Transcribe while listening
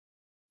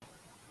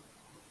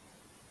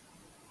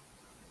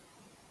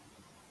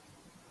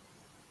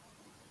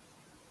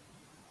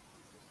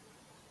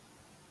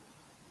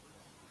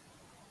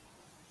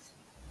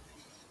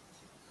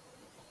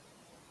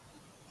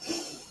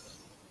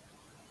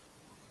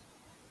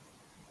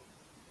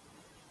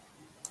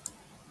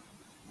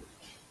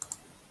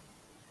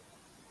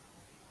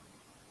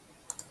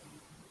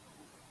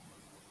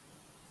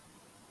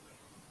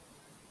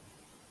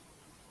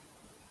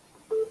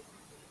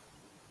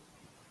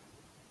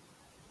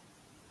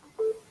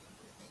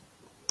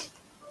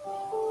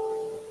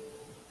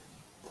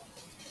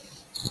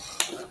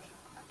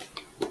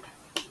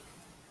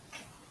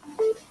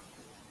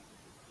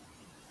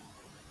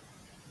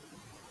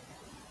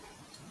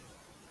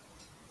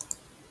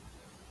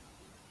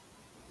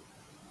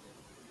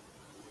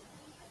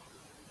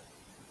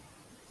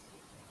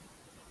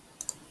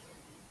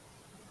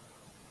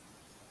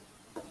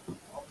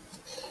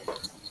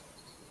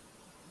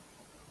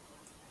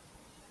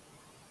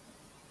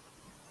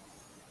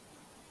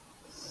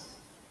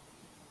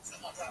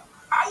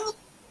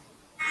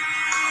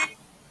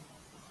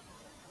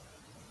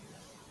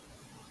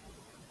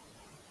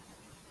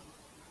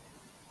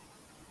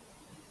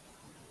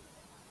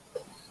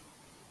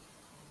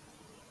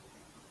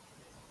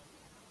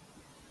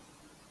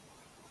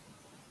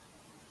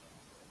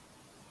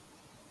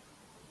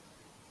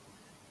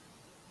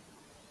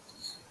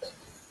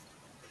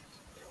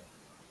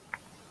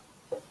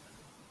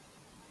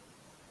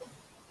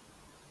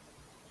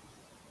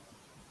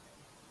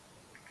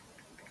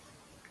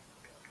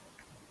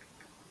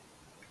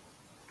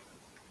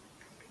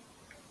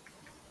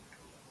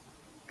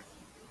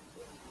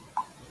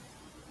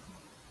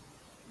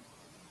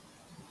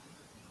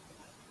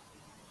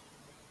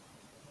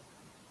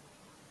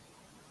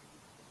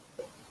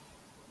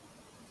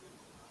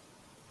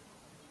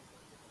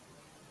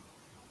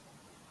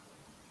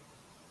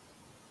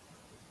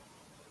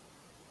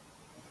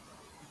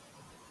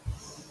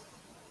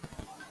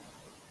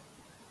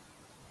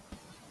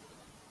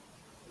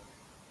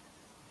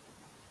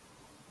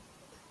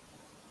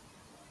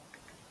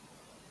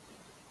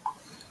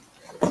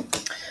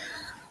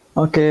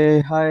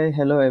Okay, hi,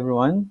 hello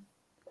everyone.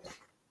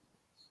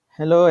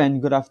 Hello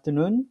and good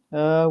afternoon.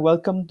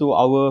 Welcome to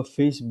our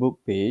Facebook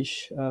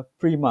page,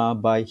 Prima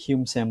by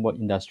Hume Sambot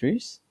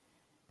Industries.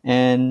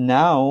 And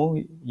now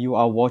you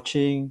are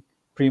watching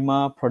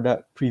Prima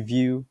Product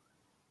Preview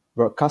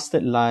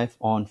broadcasted live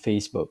on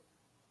Facebook.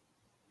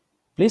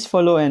 Please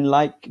follow and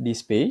like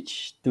this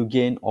page to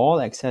gain all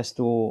access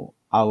to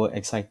our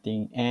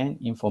exciting and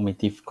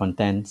informative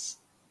contents.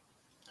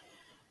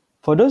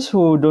 For those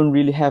who don't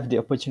really have the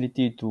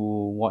opportunity to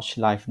watch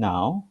live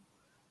now,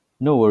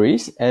 no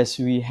worries, as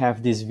we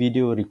have this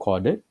video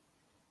recorded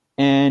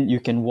and you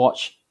can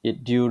watch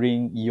it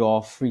during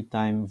your free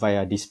time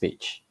via this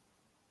page.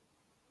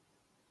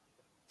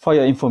 For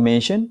your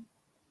information,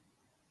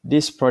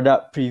 this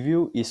product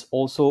preview is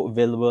also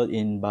available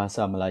in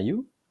Bahasa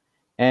Melayu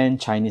and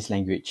Chinese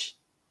language.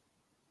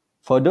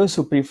 For those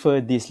who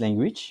prefer this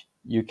language,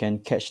 you can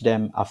catch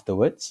them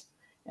afterwards,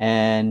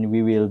 and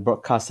we will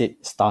broadcast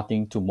it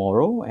starting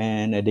tomorrow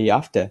and a day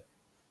after.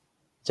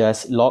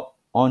 Just log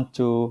on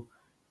to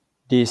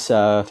this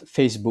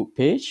Facebook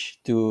page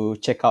to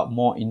check out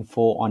more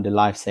info on the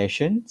live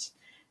sessions,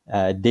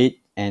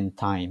 date and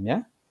time.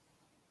 Yeah.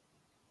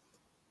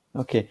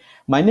 Okay.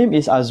 My name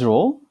is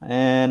Azrul,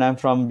 and I'm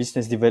from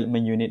Business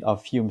Development Unit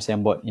of Hume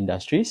Sambot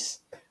Industries,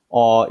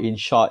 or in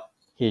short,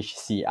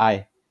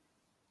 HCI.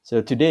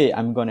 So today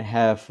I'm going to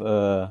have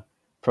a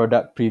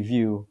product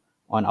preview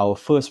on our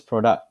first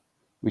product,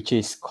 which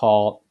is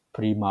called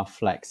PRIMA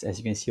Flex, as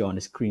you can see on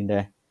the screen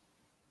there.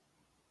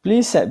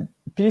 Please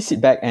sit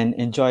back and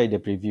enjoy the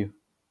preview.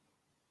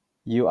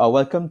 You are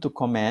welcome to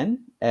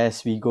comment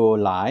as we go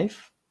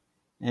live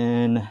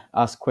and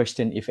ask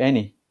questions if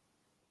any.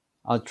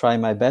 I'll try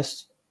my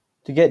best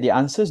to get the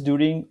answers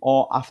during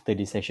or after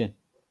the session.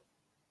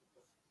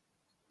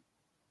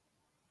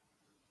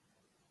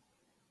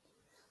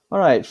 All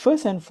right,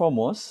 first and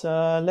foremost,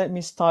 let me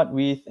start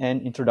with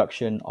an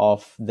introduction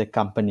of the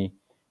company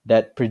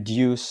that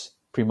produced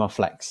PRIMA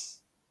Flex.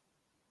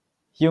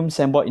 Hume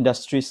Sambot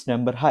Industries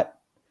Number Hut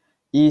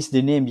is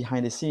the name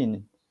behind the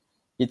scene.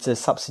 It's a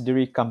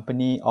subsidiary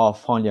company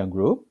of Hong Leong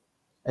Group,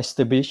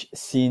 established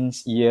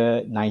since year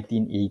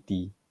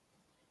 1980.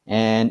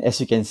 And as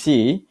you can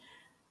see,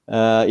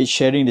 it's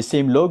sharing the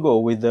same logo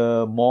with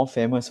the more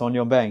famous Hong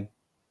Leong Bank.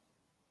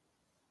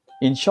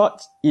 In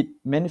short, it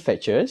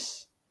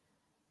manufactures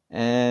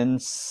and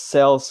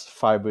sells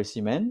fiber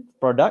cement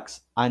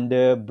products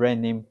under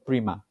brand name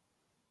Prima.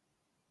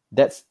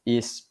 That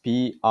is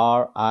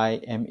PRIMA,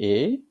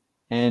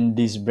 and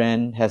this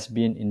brand has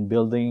been in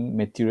building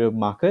material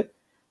market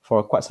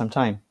for quite some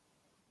time.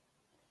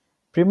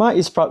 Prima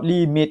is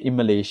proudly made in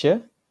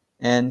Malaysia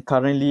and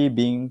currently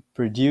being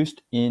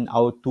produced in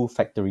our two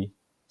factories.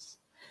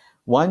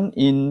 One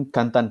in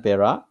Kantan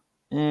Perak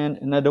and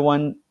another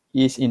one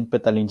is in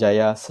Petaling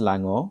Jaya,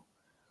 Selangor,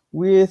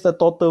 with a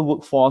total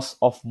workforce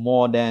of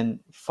more than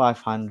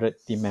 500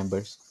 team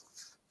members.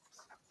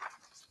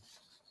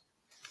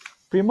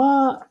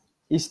 Prima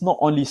is not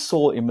only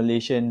sold in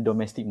Malaysian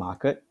domestic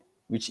market,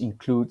 which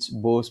includes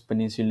both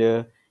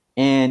Peninsular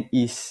and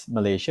East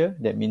Malaysia,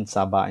 that means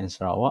Sabah and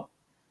Sarawak.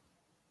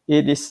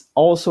 It is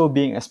also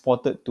being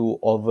exported to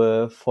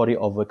over 40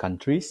 other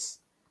countries,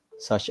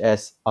 such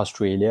as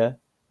Australia,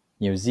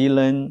 New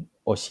Zealand,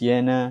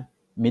 Oceania,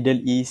 Middle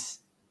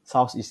East,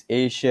 Southeast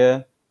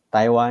Asia,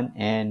 Taiwan,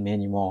 and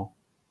many more.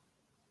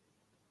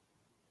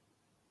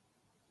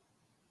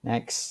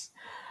 Next.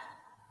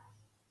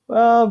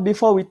 Well,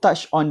 before we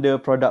touch on the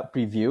product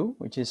preview,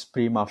 which is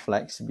Prima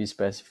Flex to be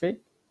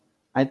specific,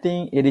 I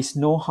think it is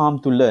no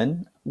harm to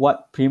learn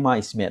what Prima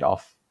is made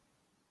of.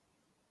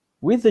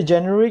 With the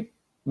generic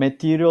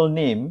material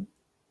name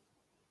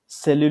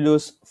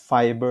cellulose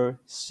fiber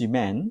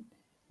cement,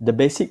 the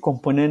basic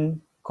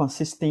component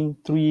consisting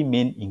three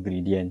main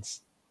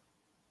ingredients.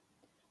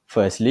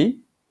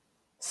 Firstly,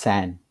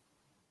 sand,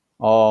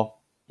 or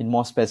in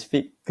more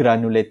specific,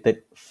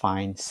 granulated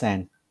fine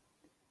sand.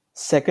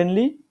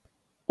 Secondly,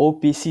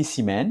 OPC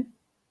cement,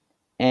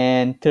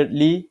 and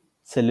thirdly,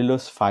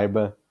 cellulose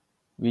fiber,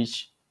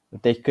 which are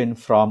taken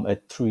from a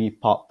tree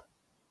pulp.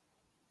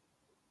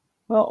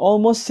 Well,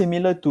 almost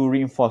similar to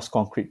reinforced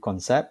concrete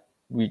concept,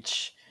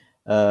 which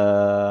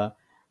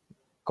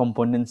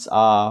components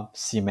are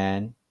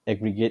cement,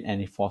 aggregate, and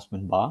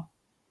reinforcement bar.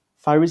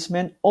 Fiber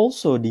cement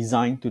also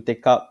designed to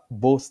take up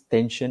both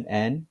tension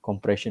and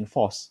compression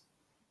force.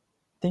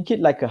 Think it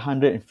like a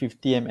 150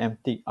 mm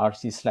thick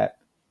RC slab,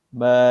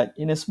 but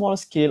in a small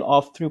scale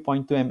of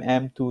 3.2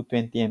 mm to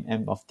 20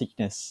 mm of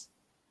thickness.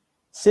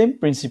 Same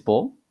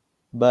principle,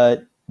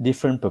 but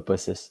different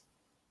purposes.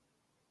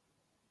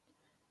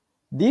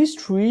 These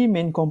three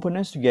main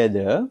components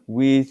together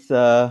with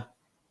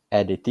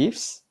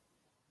additives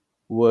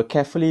were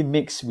carefully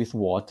mixed with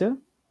water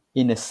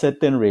in a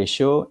certain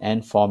ratio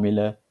and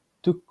formula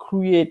to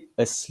create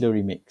a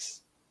slurry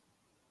mix.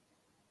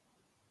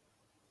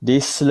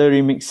 This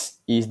slurry mix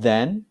is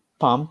then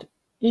pumped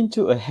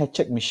into a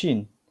hatchet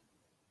machine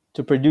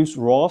to produce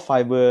raw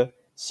fiber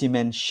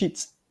cement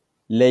sheets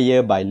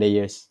layer by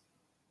layers.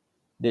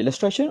 The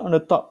illustration on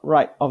the top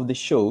right of the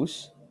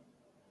shows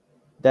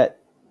that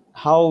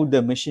how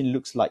the machine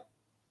looks like.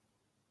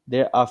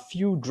 There are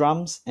few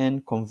drums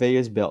and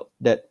conveyors belt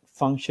that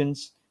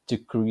functions to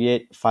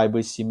create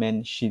fiber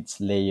cement sheets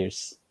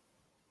layers.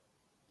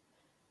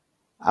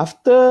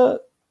 After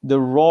the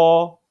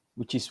raw,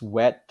 which is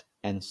wet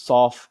and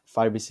soft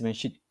fiber cement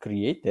sheet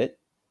created,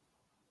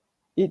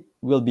 it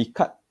will be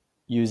cut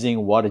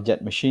using water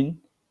jet machine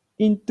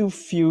into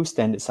few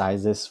standard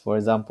sizes, for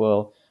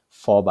example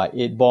 4 by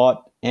 8 board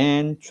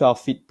and 12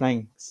 feet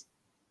planks.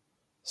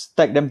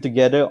 Stack them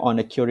together on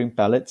the curing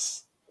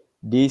pallets.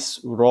 These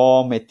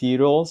raw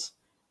materials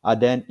are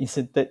then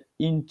inserted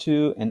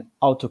into an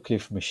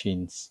autoclave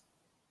machines.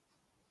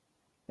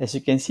 As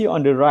you can see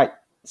on the right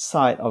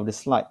side of the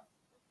slide,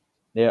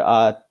 there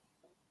are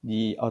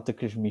the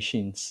autoclave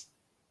machines.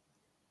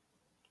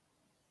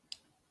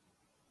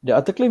 The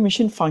autoclave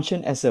machine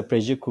functions as a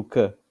pressure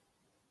cooker.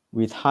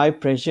 With high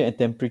pressure and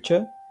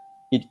temperature,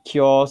 it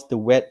cures the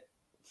wet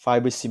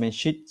fiber cement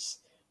sheets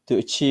to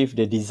achieve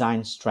the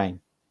design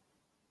strength.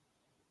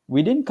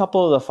 Within a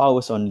couple of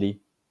hours only,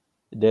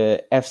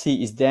 the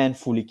FC is then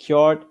fully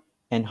cured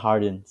and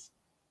hardened.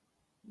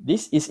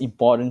 This is an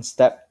important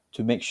step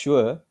to make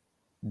sure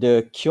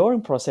the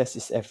curing process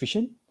is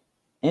efficient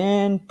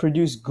and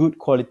produce good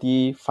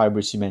quality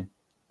fiber cement.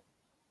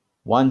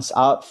 Once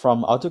out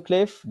from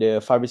autoclave,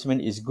 the fiber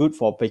cement is good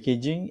for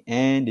packaging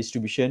and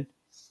distribution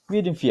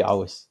within few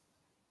hours.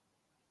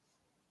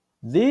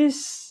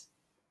 These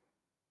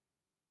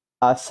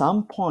are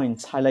some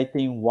points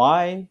highlighting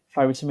why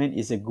fiber cement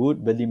is a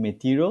good building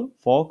material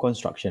for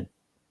construction.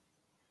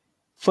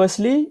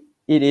 Firstly,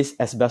 it is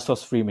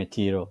asbestos-free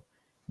material,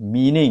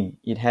 meaning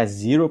it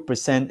has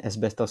 0%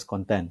 asbestos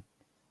content.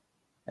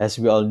 As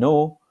we all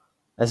know,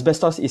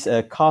 asbestos is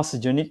a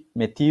carcinogenic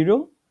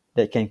material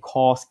that can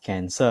cause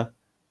cancer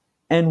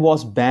and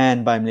was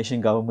banned by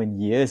Malaysian government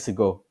years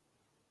ago.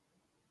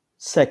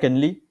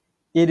 Secondly,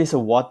 it is a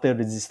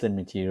water-resistant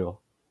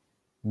material,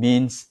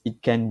 means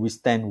it can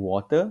withstand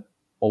water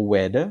or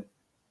weather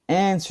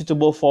and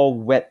suitable for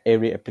wet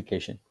area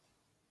application.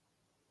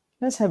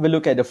 Let's have a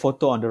look at the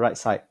photo on the right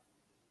side.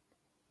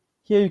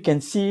 Here you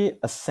can see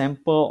a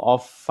sample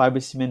of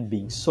fiber cement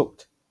being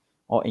soaked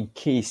or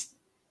encased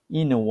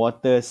in the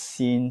water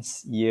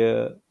since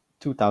year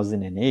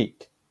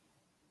 2008.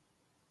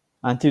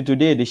 Until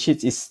today, the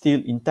sheet is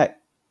still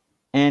intact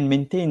and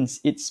maintains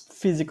its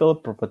physical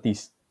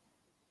properties.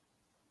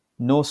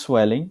 No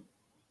swelling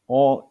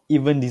or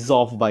even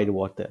dissolved by the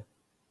water.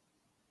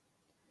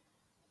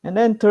 And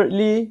then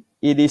thirdly,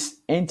 it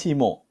is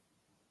anti-mold.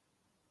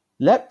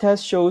 Lab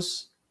test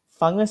shows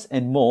fungus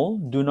and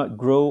mold do not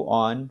grow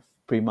on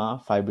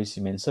PRIMA fiber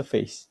cement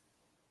surface.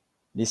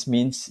 This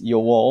means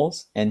your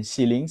walls and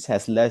ceilings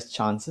has less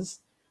chances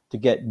to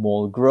get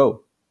mold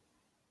grow.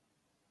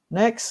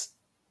 Next,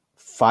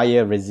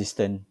 fire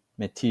resistant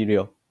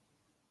material.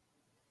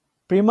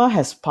 PRIMA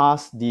has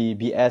passed the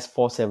BS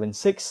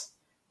 476,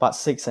 Part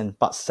 6 and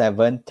Part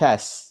 7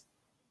 tests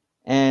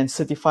and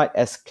certified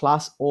as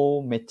Class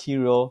O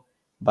material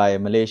by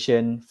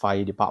Malaysian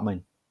Fire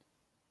Department.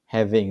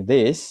 Having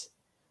this,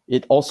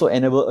 it also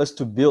enables us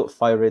to build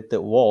fire-rated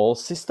wall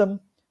system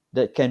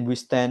that can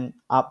withstand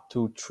up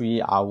to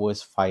 3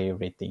 hours fire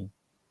rating.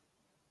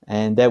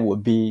 And that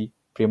would be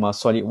PRIMA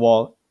solid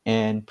wall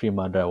and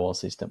PRIMA drywall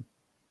system.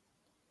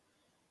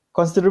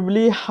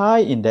 Considerably high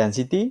in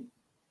density,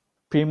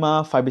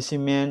 PRIMA fiber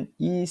cement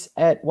is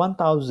at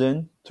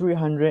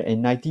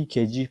 1,390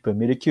 kg per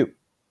meter cube.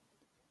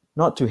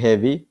 Not too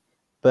heavy,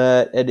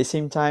 but at the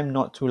same time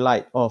not too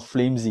light or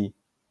flimsy.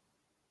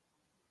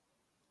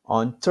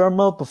 On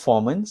thermal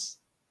performance,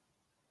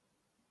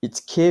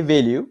 its K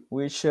value,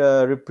 which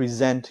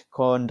represent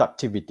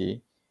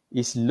conductivity,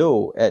 is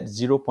low at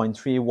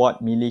 0.3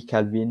 watt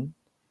millikelvin,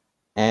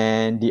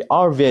 and the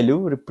R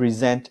value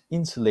represent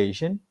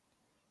insulation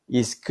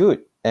is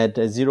good at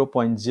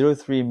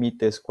 0.03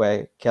 meter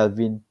square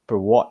Kelvin per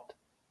watt.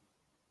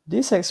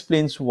 This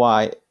explains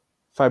why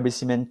fiber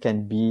cement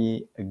can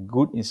be a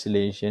good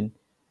insulation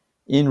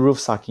in roof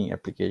sucking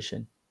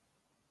application.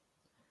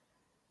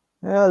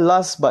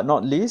 Last but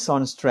not least,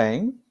 on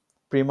strength,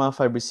 PRIMA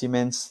fiber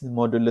cement's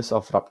modulus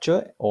of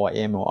rupture or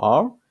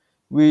MOR,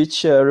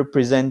 which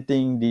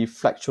representing the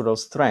flexural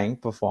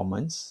strength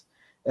performance,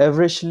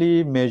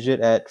 averagely measured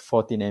at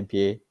 14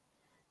 MPa.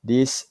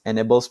 This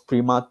enables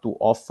PRIMA to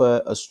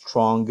offer a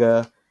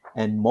stronger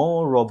and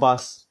more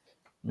robust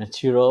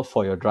material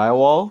for your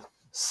drywall,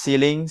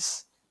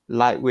 ceilings,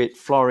 lightweight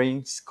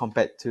floorings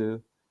compared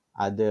to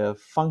other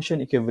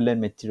function equivalent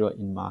material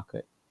in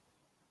market.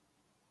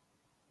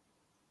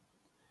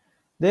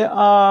 There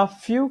are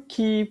few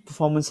key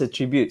performance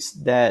attributes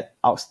that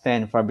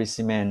outstand fiber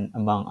cement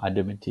among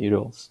other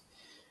materials.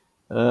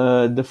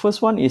 The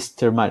first one is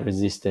termite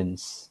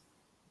resistance.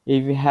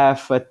 If you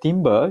have a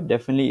timber,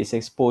 definitely it's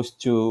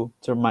exposed to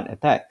termite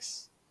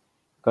attacks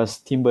because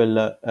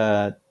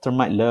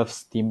termite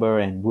loves timber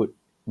and wood,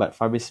 but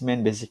fiber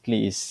cement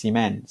basically is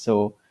cement,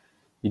 so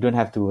you don't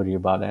have to worry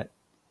about that.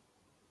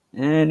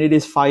 And it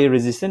is fire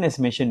resistant, as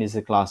mentioned, is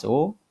a class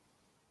O,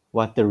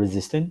 water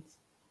resistant,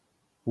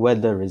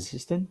 weather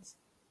resistant,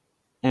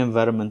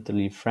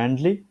 environmentally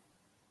friendly,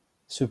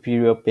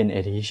 superior paint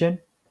adhesion,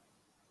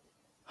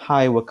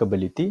 high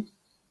workability,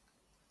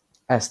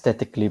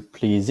 aesthetically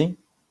pleasing,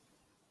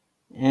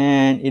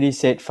 and it is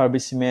said fiber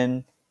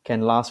cement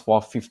can last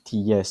for 50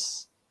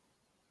 years.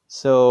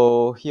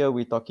 So here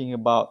we're talking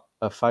about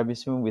a fiber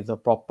cement with a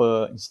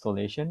proper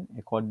installation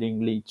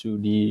accordingly to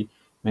the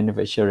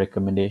manufacturer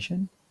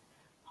recommendation.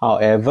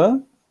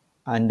 However,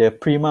 under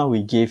PRIMA,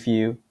 we gave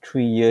you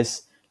 3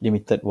 years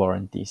limited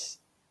warranties.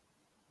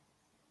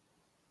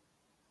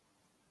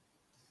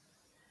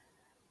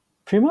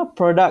 PRIMA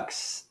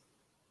products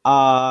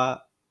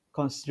are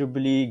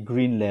considerably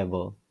green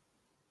level.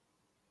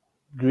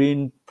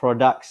 Green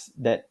products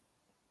that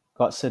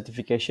got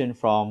certification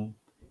from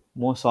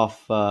most of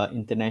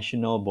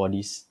international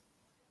bodies.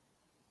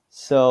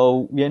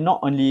 So we are not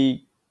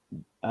only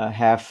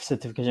have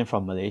certification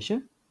from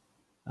Malaysia,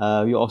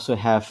 we also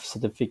have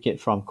certificate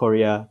from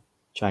Korea,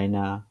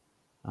 China,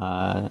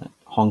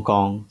 Hong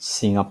Kong,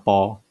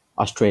 Singapore,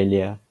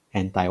 Australia,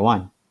 and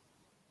Taiwan.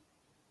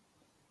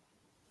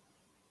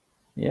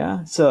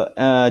 Yeah, so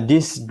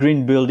this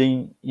Green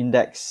Building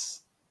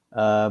Index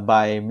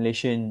by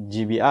Malaysian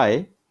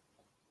GBI,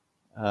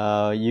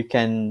 you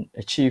can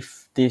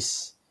achieve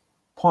these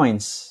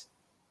points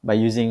by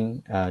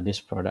using this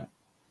product.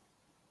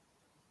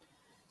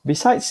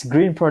 Besides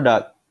green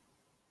product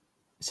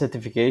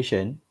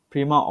certification,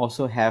 PRIMA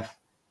also have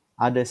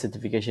other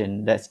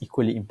certification that's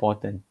equally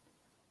important.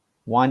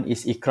 One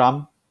is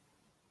IKRAM,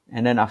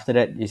 and then after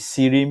that is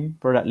SIRIM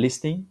product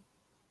listing,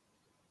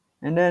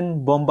 and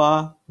then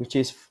BOMBA, which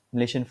is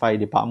Malaysian Fire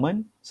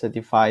Department,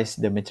 certifies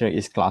the material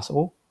is Class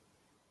O.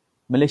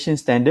 Malaysian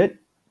Standard,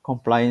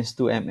 compliance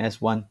to MS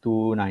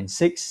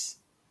 1296,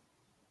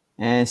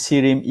 and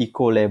SIRIM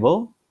Eco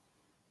Label,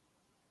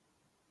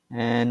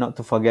 and not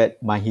to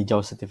forget My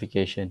Hijau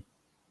certification.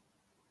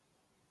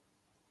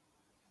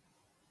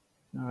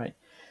 All right.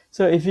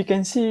 So if you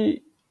can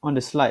see on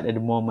the slide at the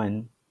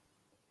moment,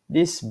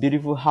 this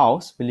beautiful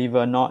house, believe it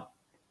or not,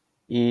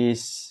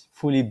 is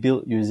fully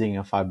built using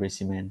a fiber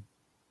cement.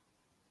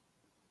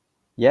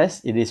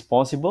 Yes, it is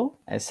possible,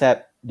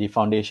 except the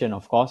foundation,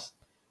 of course,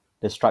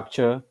 the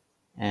structure,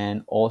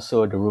 and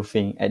also the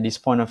roofing. At this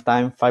point of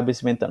time, fiber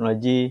cement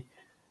technology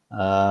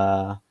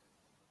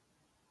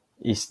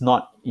is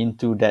not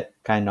into that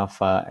kind of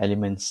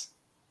elements.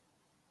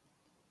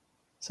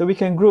 So we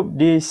can group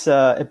this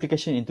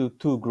application into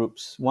two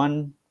groups.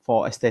 One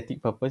for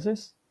aesthetic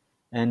purposes,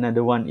 and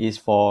another one is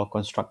for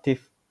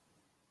constructive.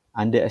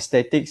 Under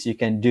aesthetics, you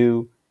can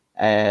do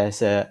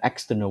as an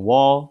external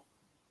wall,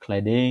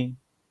 cladding,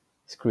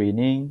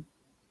 screening,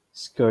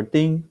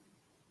 skirting,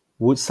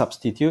 wood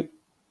substitute.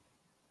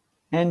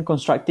 And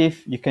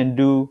constructive, you can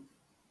do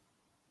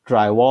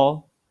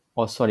drywall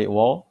or solid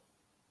wall,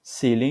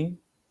 ceiling,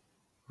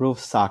 roof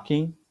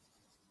sacking,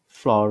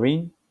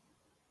 flooring,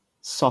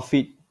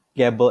 soffit,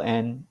 gable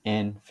end,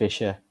 and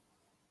fascia.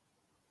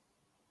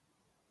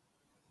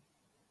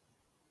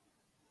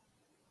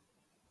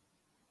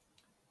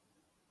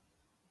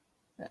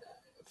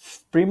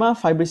 PRIMA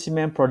fiber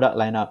cement product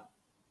lineup.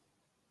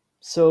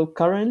 So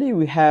currently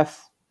we have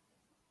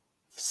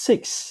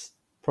 6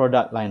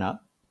 product lineup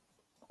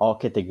or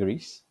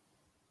categories.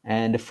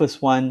 And the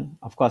first one,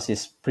 of course,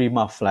 is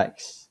PRIMA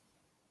Flex.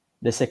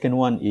 The second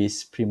one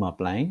is PRIMA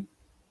Plank.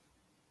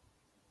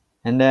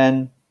 And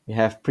then we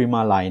have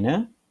PRIMA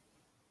Liner,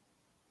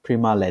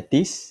 PRIMA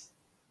Lattice,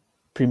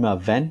 PRIMA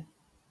Vent,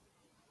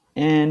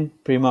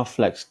 and PRIMA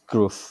Flex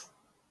Groove.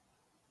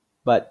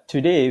 But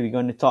today we're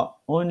going to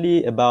talk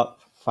only about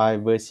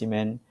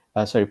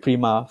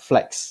PRIMA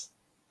Flex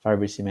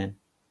fiber cement.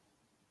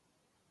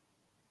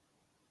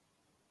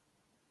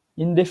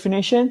 In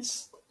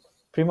definitions,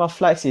 PRIMA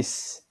Flex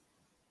is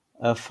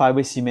a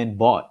fiber cement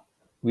board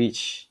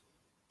which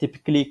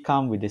typically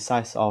come with the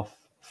size of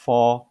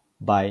 4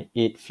 by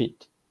 8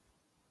 feet.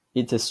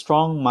 It's a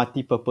strong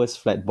multi-purpose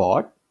flat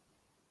board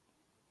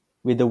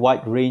with a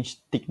wide range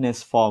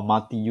thickness for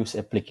multi-use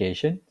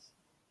applications.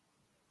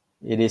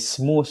 It is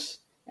smooth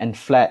and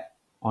flat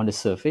on the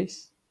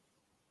surface,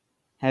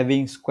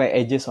 having square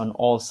edges on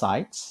all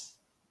sides.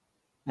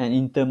 And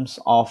in terms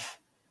of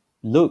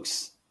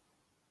looks,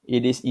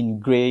 it is in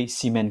gray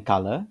cement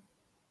color.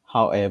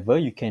 However,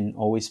 you can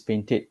always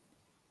paint it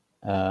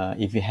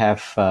if you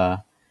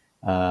have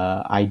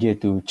idea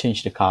to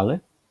change the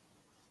color.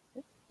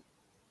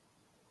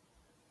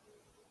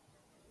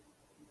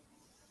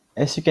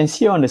 As you can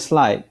see on the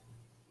slide,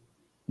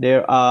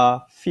 there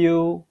are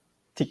few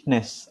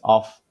thickness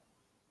of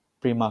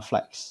PRIMA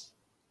Flex,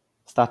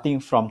 starting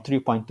from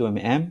 3.2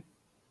 mm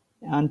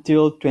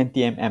until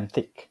 20 mm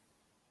thick.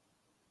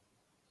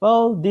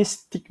 Well, this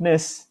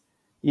thickness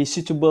is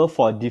suitable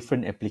for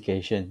different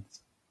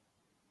applications.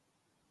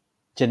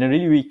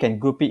 Generally, we can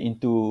group it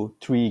into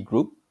 3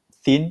 groups: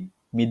 thin,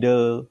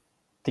 middle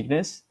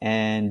thickness,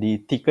 and the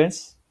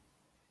thickness.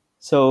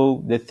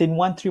 So the thin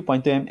one,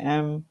 3.2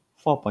 mm,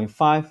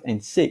 4.5,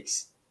 and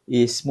 6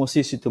 is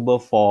mostly suitable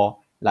for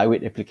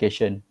lightweight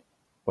application,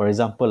 for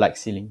example, like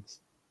ceilings.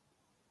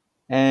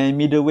 And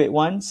middleweight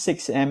one,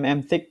 6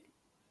 mm thick,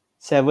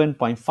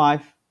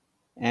 7.5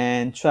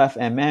 and 12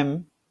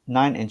 mm,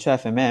 9 and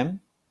 12 mm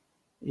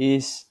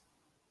is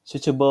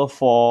suitable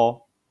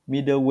for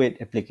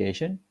middleweight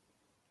application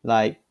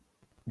like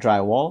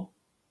drywall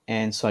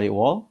and solid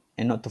wall,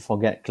 and not to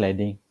forget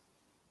cladding.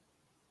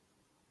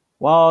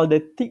 While the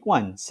thick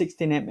one,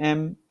 16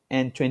 mm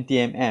and 20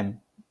 mm,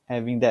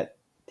 having that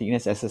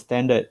thickness as a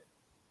standard,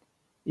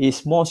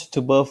 is more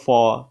suitable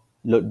for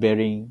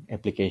load-bearing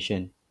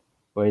application.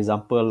 For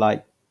example,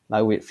 like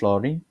lightweight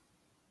flooring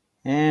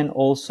and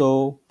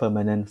also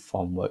permanent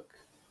formwork.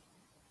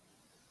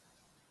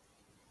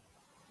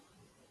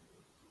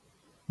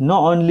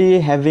 Not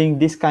only having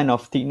this kind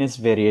of thickness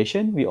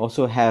variation, we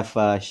also have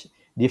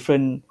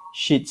different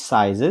sheet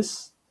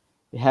sizes.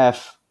 We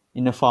have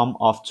in the form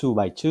of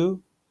 2x2,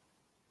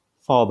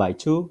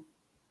 4x2,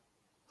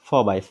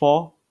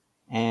 4x4,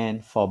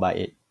 and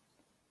 4x8.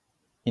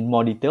 In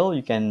more detail,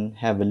 you can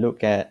have a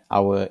look at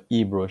our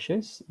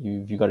e-brochures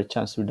if you got a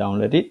chance to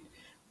download it,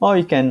 or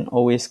you can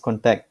always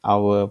contact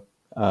our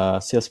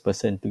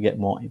salesperson to get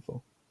more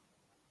info.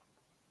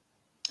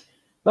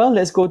 Well,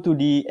 let's go to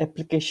the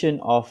application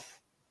of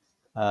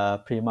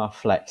PRIMA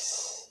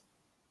Flex.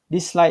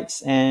 These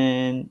slides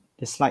and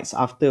the slides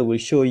after will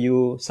show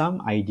you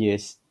some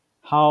ideas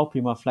how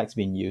PRIMA Flex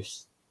being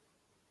used.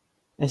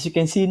 As you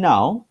can see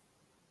now,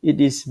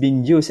 it is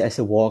being used as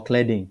a wall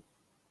cladding.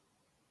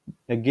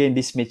 Again,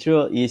 this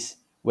material is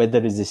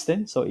weather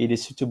resistant, so it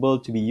is suitable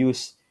to be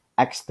used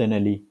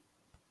externally.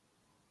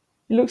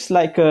 It looks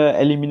like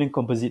a aluminum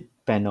composite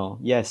panel,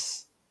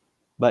 yes,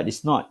 but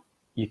it's not.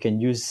 You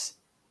can use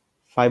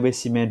fiber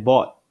cement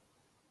board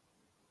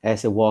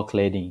as a wall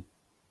cladding.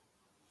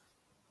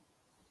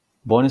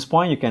 Bonus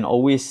point, you can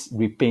always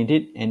repaint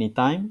it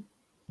anytime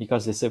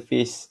because the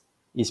surface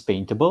is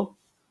paintable.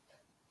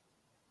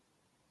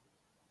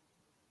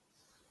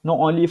 Not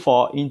only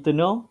for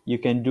internal, you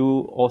can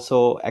do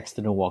also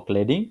external wall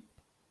cladding,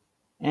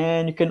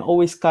 and you can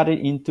always cut it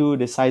into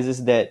the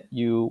sizes that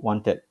you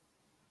wanted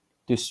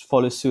to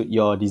follow suit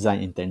your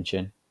design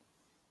intention.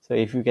 So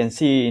if you can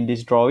see in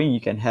this drawing, you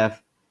can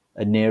have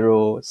a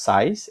narrow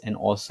size and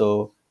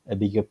also a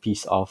bigger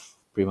piece of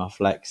PRIMA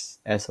Flex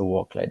as a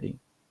wall cladding.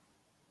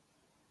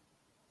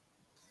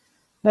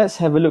 Let's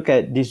have a look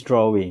at this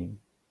drawing.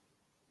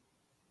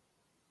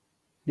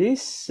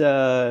 This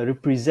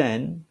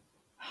represents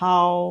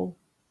how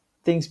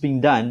things being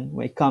done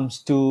when it comes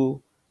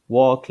to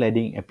wall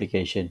cladding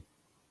application.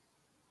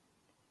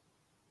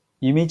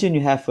 Imagine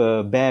you have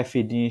a bare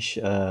finish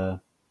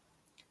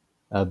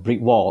brick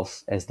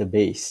walls as the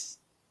base.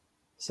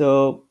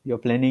 So you're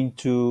planning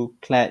to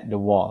clad the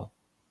wall.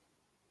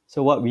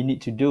 So what we need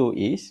to do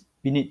is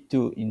we need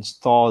to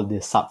install the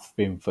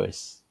subframe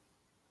first.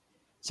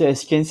 So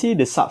as you can see,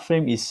 the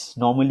subframe is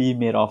normally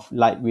made of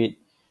lightweight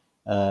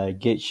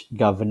gauge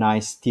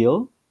galvanized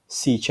steel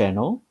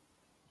C-channel.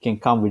 It can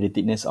come with a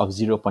thickness of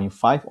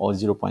 0.5 or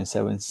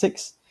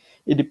 0.76.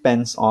 It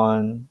depends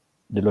on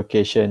the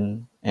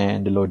location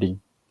and the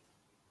loading.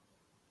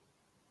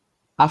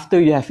 After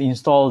you have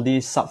installed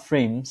these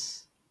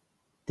subframes,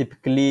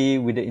 typically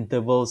with the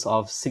intervals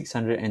of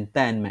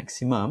 610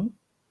 maximum,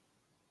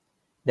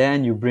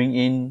 then you bring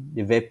in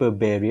the vapor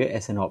barrier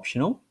as an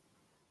optional,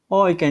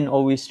 or you can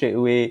always straight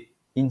away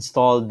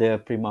install the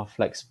PRIMA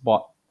Flex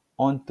board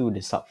onto the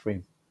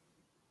subframe.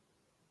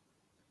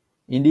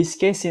 In this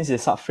case, since the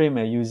subframe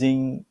are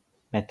using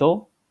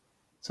metal,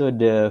 so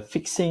the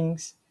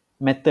fixings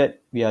method,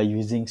 we are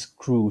using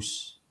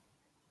screws.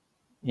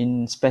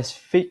 In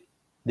specific,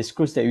 the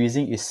screws that we're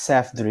using is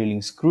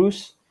self-drilling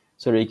screws,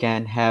 so that you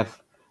can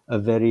have a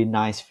very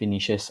nice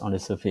finishes on the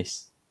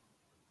surface.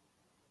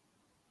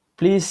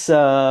 Please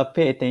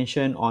pay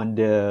attention on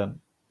the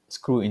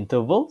screw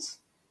intervals,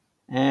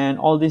 and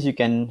all this you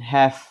can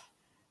have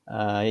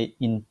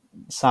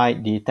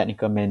inside the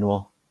technical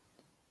manual.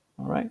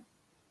 All right.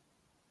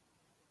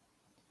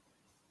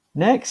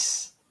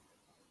 Next,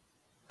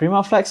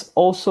 PRIMA Flex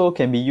also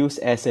can be used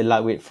as a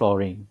lightweight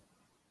flooring.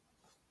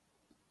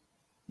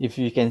 If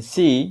you can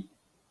see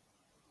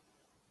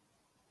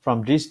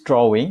from this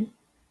drawing,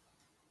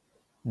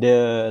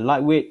 the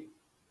lightweight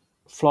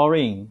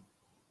flooring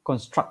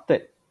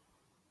constructed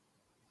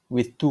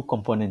with two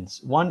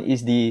components. One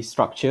is the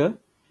structure,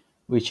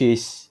 which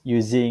is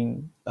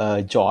using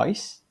a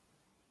joist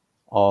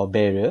or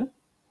barrier.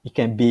 It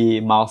can be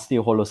mild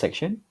steel hollow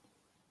section,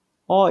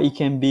 or it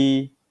can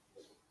be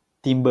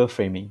timber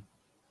framing.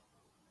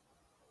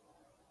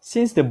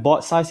 Since the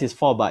board size is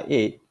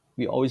 4x8,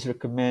 we always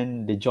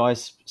recommend the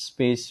joist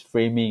space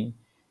framing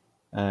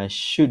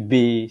should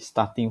be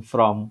starting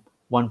from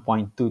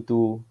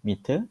 1.22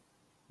 meter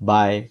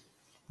by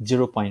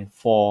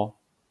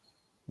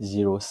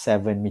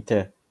 0.407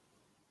 meter.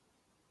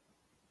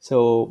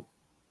 So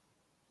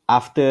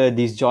after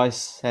this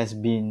joist has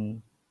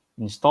been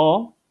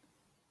installed,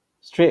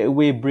 straight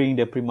away bring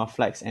the PRIMA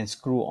Flex and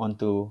screw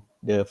onto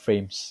the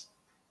frames.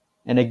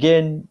 And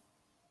again,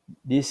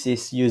 this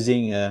is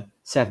using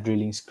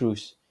self-drilling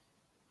screws,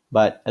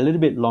 but a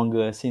little bit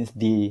longer since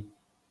the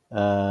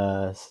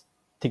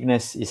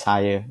thickness is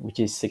higher, which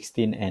is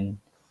 16 and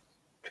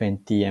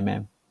 20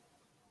 mm.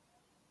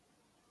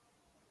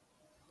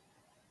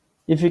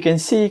 If you can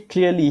see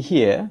clearly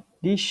here,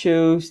 this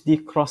shows the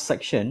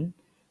cross-section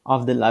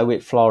of the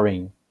lightweight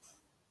flooring.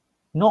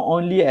 Not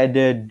only at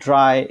the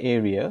dry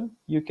area,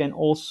 you can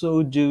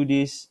also do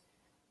this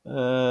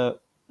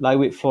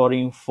lightweight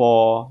flooring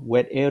for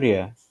wet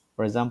area,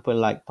 for example,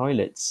 like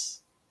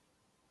toilets.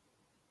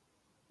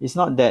 It's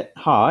not that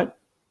hard.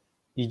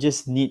 You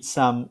just need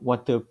some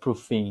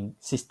waterproofing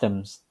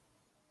systems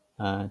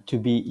to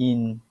be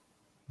in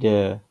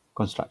the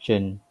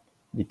construction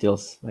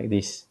details like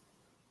this.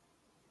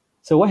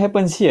 So what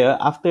happens here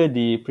after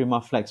the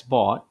PRIMA Flex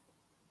board,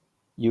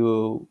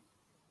 you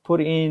put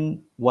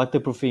in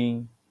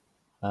waterproofing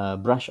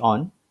brush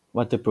on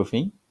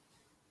waterproofing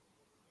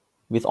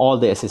with all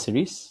the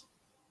accessories,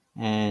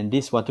 and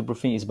this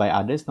waterproofing is by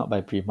others, not by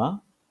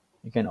PRIMA.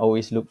 You can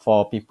always look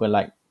for people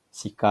like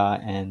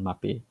Sika and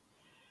Mape.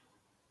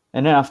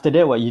 And then after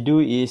that, what you do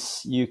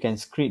is you can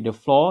scrape the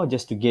floor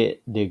just to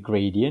get the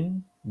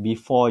gradient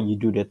before you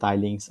do the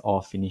tilings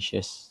or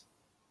finishes.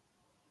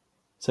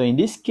 So in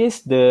this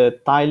case, the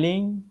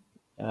tiling,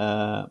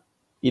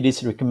 it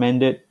is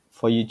recommended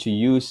for you to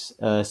use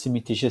a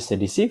cementitious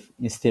adhesive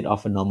instead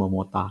of a normal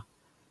mortar,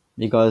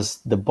 because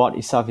the board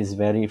itself is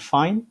very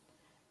fine,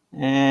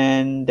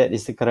 and that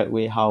is the correct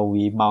way how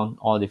we mount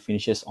all the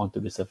finishes onto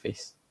the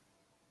surface.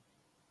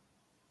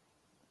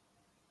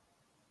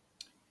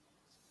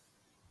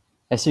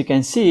 As you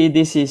can see,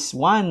 this is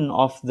one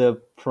of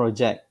the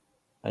project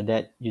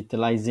that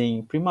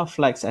utilizing PRIMA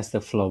Flex as the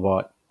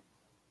floorboard.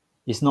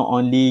 It's not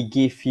only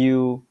give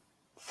you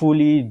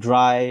fully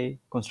dry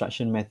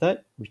construction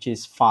method, which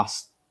is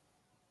fast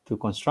to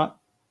construct,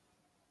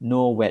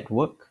 no wet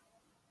work.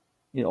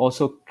 It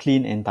also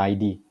clean and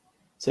tidy.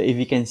 So if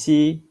you can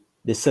see,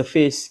 the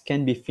surface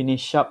can be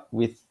finished up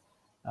with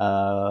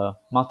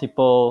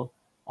multiple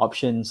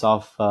options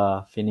of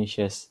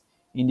finishes.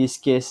 In this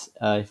case,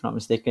 if not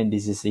mistaken,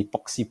 this is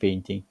epoxy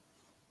painting.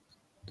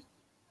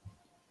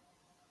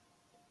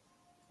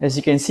 As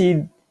you can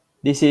see,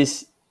 this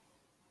is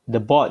the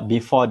board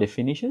before the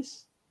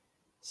finishes.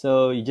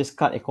 So you just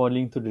cut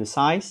according to the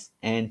size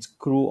and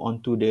screw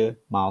onto the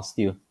mild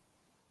steel.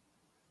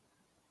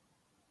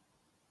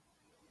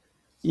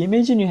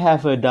 Imagine you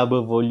have a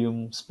double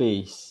volume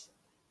space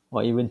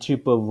or even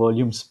triple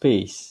volume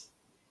space,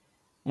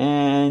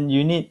 and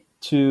you need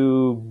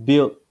to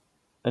build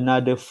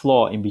another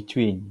floor in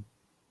between.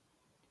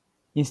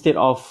 Instead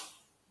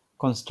of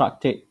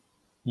constructed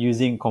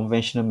using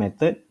conventional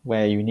method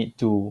where you need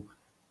to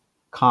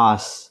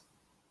cast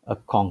a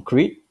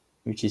concrete,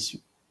 which is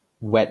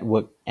wet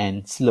work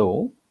and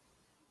slow,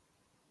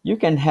 you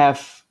can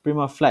have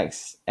PRIMA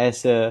Flex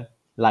as a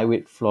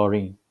lightweight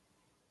flooring.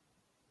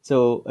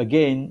 So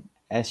again,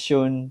 as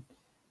shown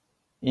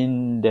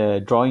in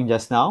the drawing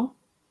just now,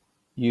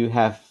 you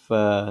have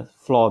a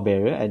floor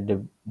barrier at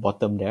the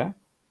bottom there.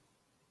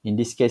 In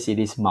this case, it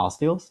is mild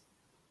steels.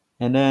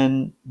 And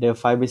then the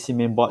fiber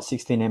cement board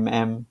 16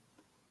 mm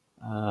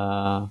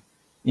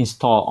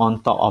installed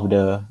on top of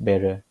the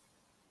barrier.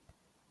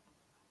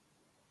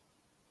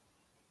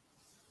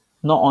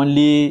 Not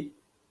only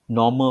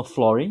normal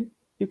flooring,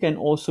 you can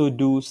also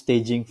do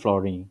staging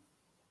flooring.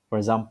 For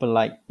example,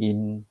 like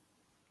in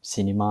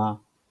cinema,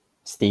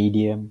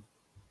 stadium,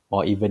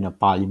 or even a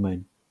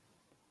parliament.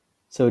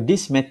 So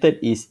this method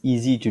is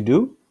easy to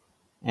do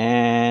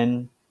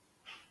and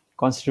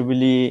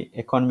considerably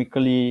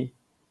economically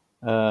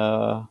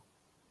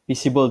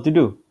feasible to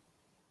do,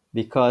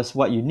 because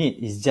what you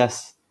need is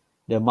just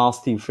the mild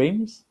steel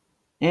frames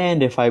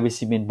and the fiber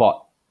cement board.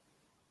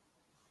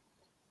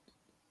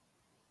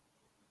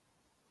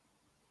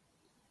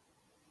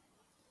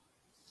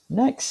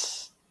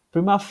 Next,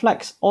 PRIMA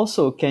Flex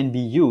also can be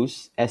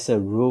used as a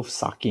roof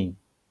sucking.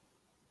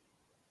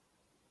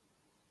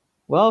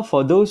 Well,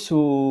 for those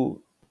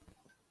who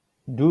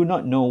do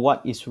not know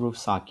what is roof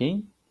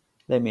sucking,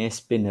 let me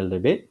explain a little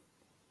bit.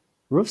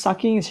 Roof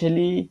sucking is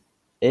actually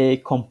a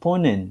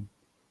component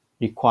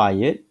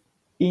required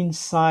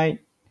inside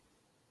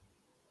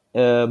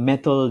a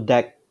metal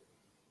deck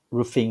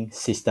roofing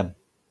system.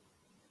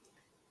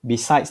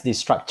 Besides the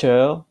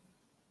structural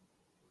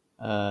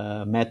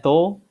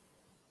metal,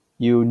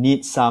 you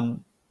need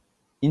some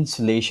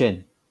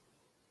insulation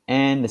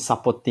and the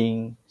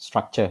supporting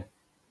structure.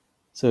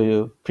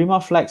 So PRIMA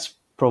Flex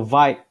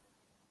provide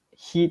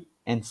heat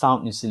and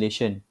sound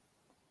insulation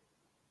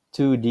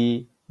to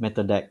the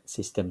metal deck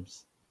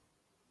systems.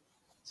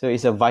 So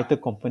it's a vital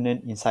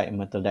component inside a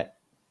metal deck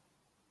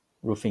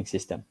roofing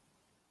system.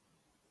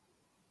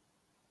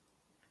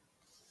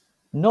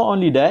 Not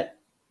only that,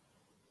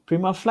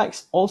 PRIMA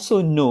Flex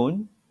also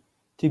known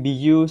to be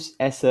used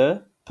as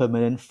a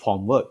permanent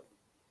formwork,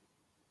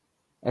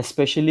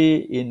 especially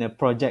in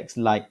projects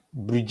like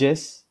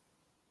bridges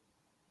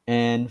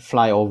and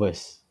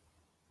flyovers.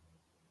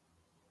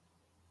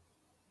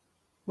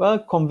 Well,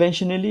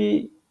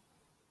 conventionally,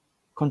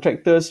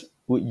 contractors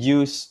would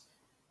use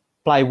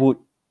plywood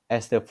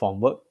as the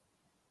formwork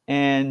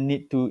and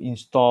need to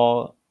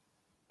install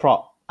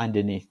prop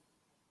underneath.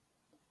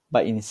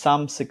 But in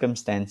some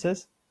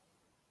circumstances,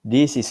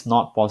 this is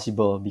not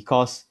possible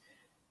because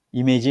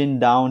Imagine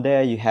down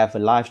there you have a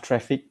live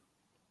traffic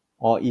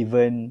or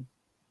even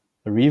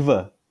a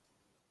river.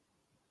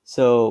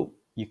 So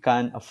you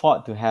can't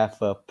afford to have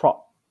a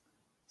prop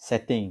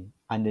setting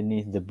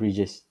underneath the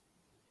bridges.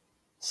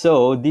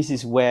 So this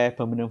is where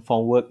permanent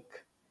formwork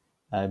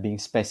being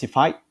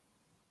specified.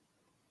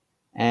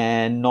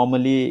 And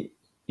normally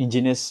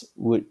engineers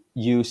would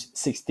use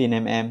 16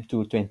 mm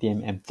to 20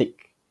 mm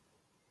thick.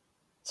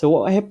 So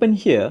what happened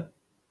here,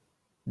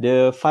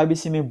 the fiber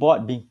cement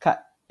board being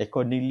cut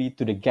accordingly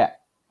to the gap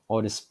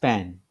or the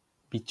span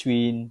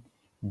between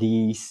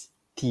these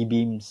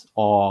T-beams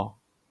or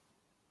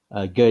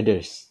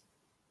girders.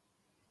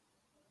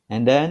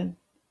 And then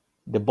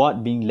the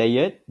board being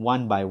layered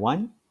one by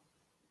one.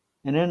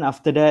 And then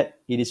after that,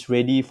 it is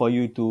ready for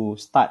you to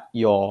start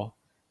your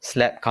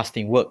slab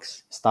casting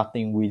works,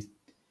 starting with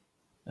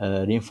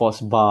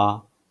reinforced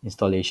bar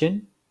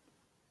installation.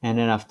 And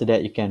then after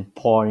that, you can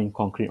pour in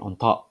concrete on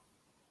top.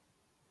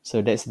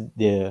 So that's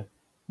the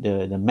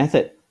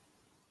method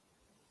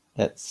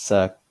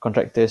that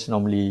contractors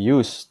normally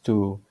use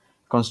to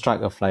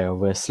construct a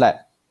flyover slab.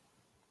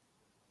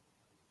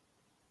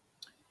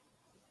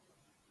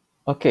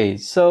 Okay,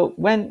 so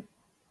when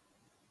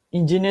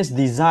engineers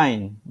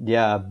design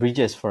their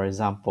bridges, for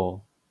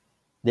example,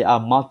 there are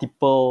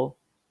multiple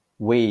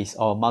ways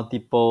or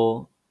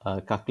multiple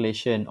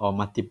calculation or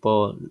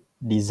multiple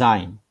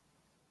design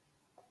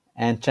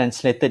and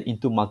translated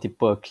into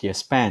multiple clear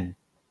span.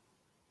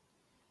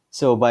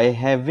 So by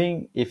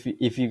having, if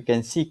you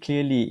can see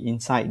clearly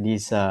inside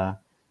this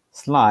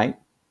slide,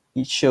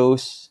 it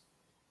shows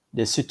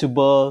the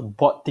suitable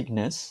board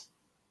thickness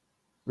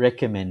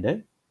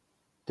recommended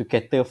to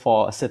cater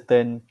for a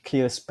certain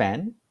clear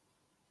span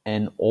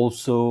and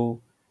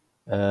also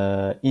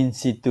in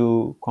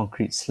situ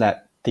concrete slab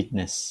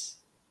thickness.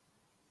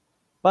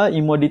 But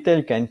in more detail,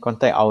 you can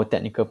contact our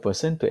technical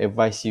person to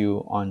advise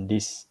you on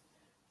these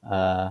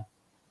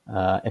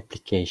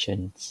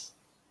applications.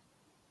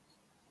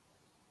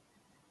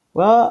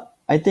 Well,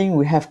 I think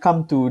we have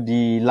come to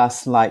the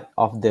last slide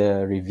of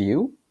the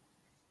review.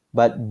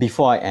 But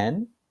before I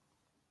end,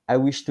 I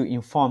wish to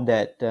inform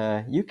that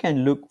you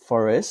can look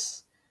for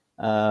us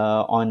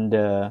on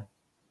the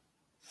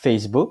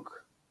Facebook.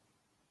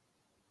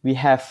 We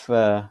have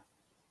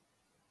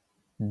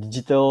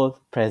digital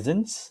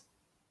presence.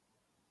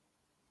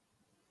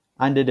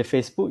 Under the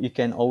Facebook, you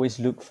can always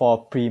look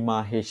for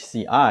PRIMA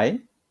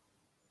HCI.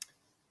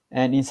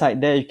 And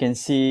inside there, you can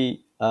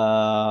see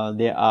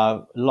there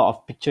are a lot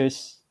of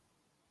pictures,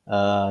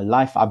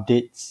 live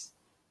updates,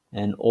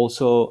 and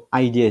also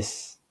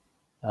ideas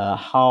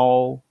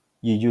how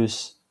you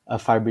use a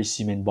fiber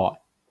cement board.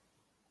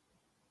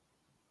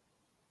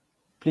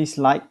 Please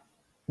like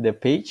the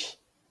page.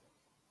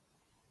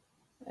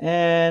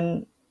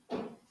 And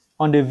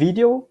on the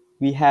video,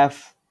 we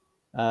have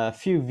a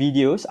few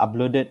videos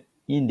uploaded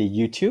in the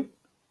YouTube.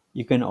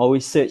 You can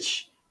always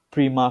search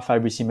PRIMA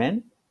Fiber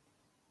Cement.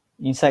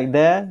 Inside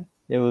there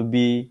will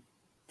be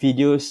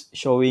videos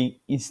showing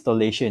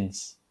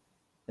installations,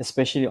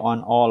 especially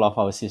on all of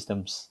our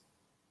systems,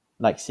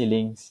 like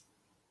ceilings,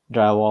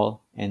 drywall,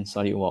 and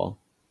solid wall.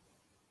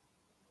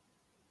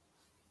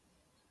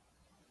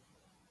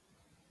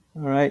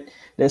 All right,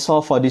 that's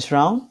all for this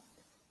round.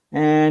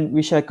 And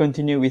we shall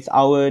continue with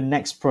our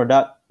next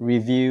product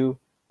review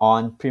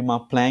on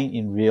PRIMA Plank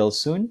in real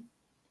soon.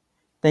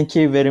 Thank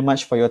you very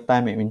much for your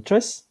time and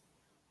interest.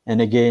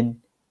 And again,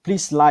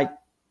 please like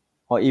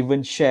or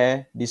even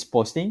share this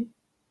posting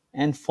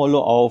and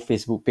follow our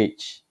Facebook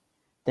page.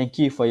 Thank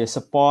you for your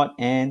support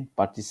and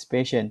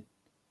participation.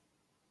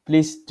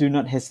 Please do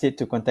not hesitate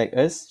to contact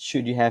us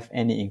should you have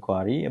any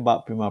inquiry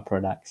about PRIMA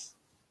products.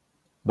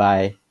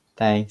 Bye.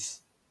 Thanks.